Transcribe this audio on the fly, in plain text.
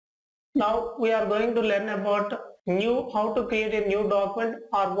Now we are going to learn about how to create a new document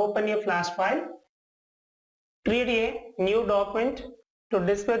or open a flash file. Create a new document to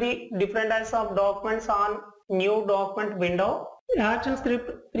display the different types of documents on new document window. Action script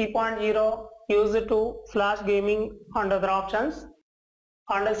 3.0 used to flash gaming and other options.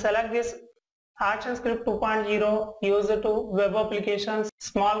 And select this action script 2.0 used to web applications,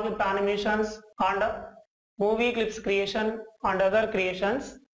 small clip animations and movie clips creation and other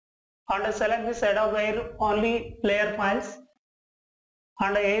creations. And select this Adobe Air only player files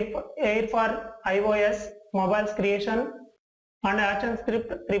and Air for iOS mobiles creation and action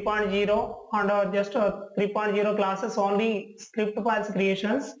script 3.0 and just 3.0 classes only script files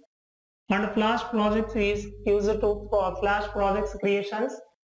creations and flash projects is used for flash projects creations.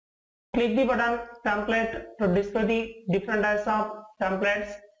 Click the button template to display the different types of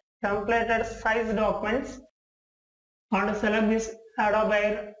templates, templated size documents and select this Adobe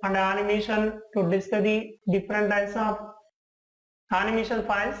Air and animation to display the different types of animation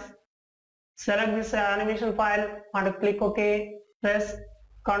files. Select this animation file and click OK. Press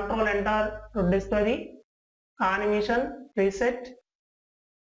Ctrl Enter to display the animation preset.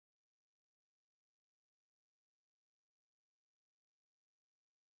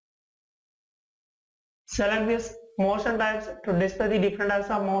 Select this motion types to display the different types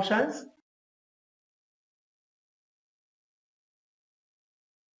of motions.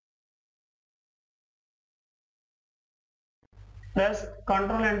 Press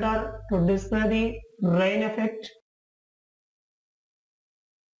Ctrl Enter to display the rain effect.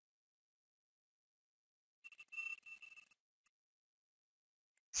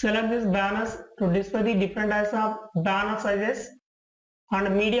 Select this banners to display the different types of banner sizes.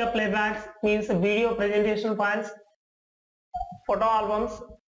 And media playbacks means video presentation files, photo albums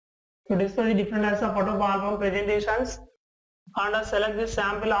to display the different types of photo album presentations. And select this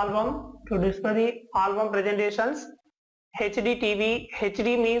sample album to display the album presentations. HD TV,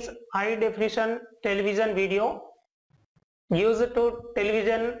 HD means high definition television video used to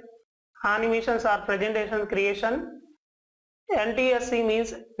television animations or presentation creation. NTSC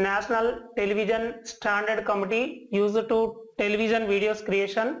means National Television Standard Committee used to television videos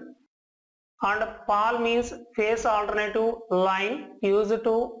creation. And PAL means face alternative line used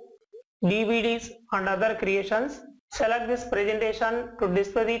to DVDs and other creations. Select this presentation to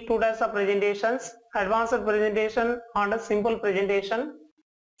display the two types of presentations, advanced presentation and a simple presentation.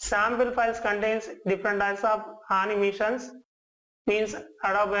 Sample files contains different types of animations means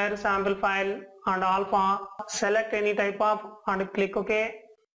Adobe Air sample file and alpha. Select any type of and click OK.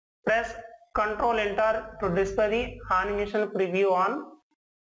 Press Ctrl Enter to display the animation preview on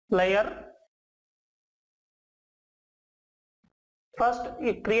layer. First,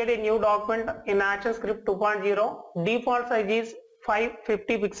 you create a new document in ActionScript 2.0. Default size is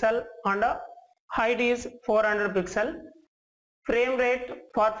 550 pixel and height is 400 pixel. Frame rate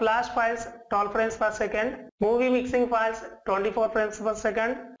for flash files 12 frames per second. Movie mixing files 24 frames per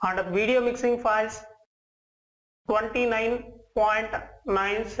second and video mixing files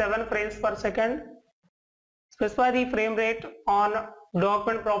 29.97 frames per second. Specify the frame rate on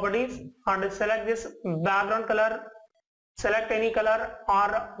document properties and select this background color. Select any color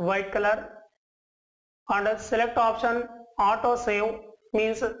or white color and select option auto save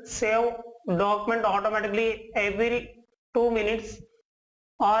means save document automatically every 2 minutes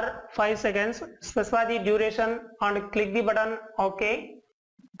or 5 seconds. Specify the duration and click the button OK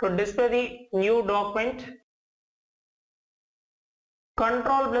to display the new document.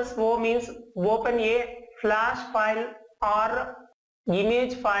 Ctrl+O means open a flash file or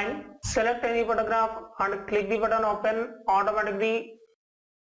image file. Select any photograph and click the button open. Automatically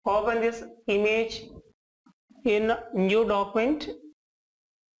open this image in new document.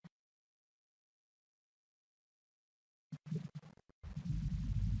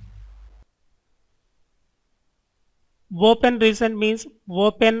 Open recent means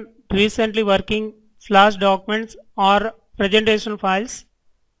open recently working flash documents or presentation files.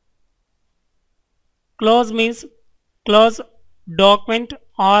 Close means close document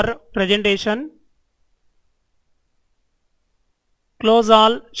or presentation. Close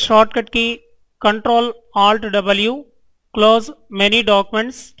all, shortcut key Ctrl Alt W. Close many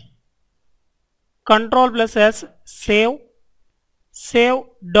documents. Ctrl+S save. Save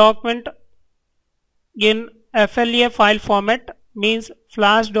document in FLA file format means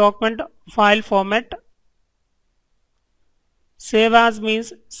flash document file format. Save as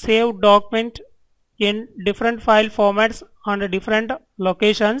means save document in different file formats and different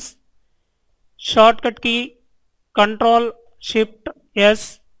locations. Shortcut key Ctrl Shift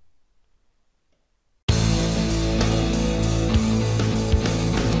S.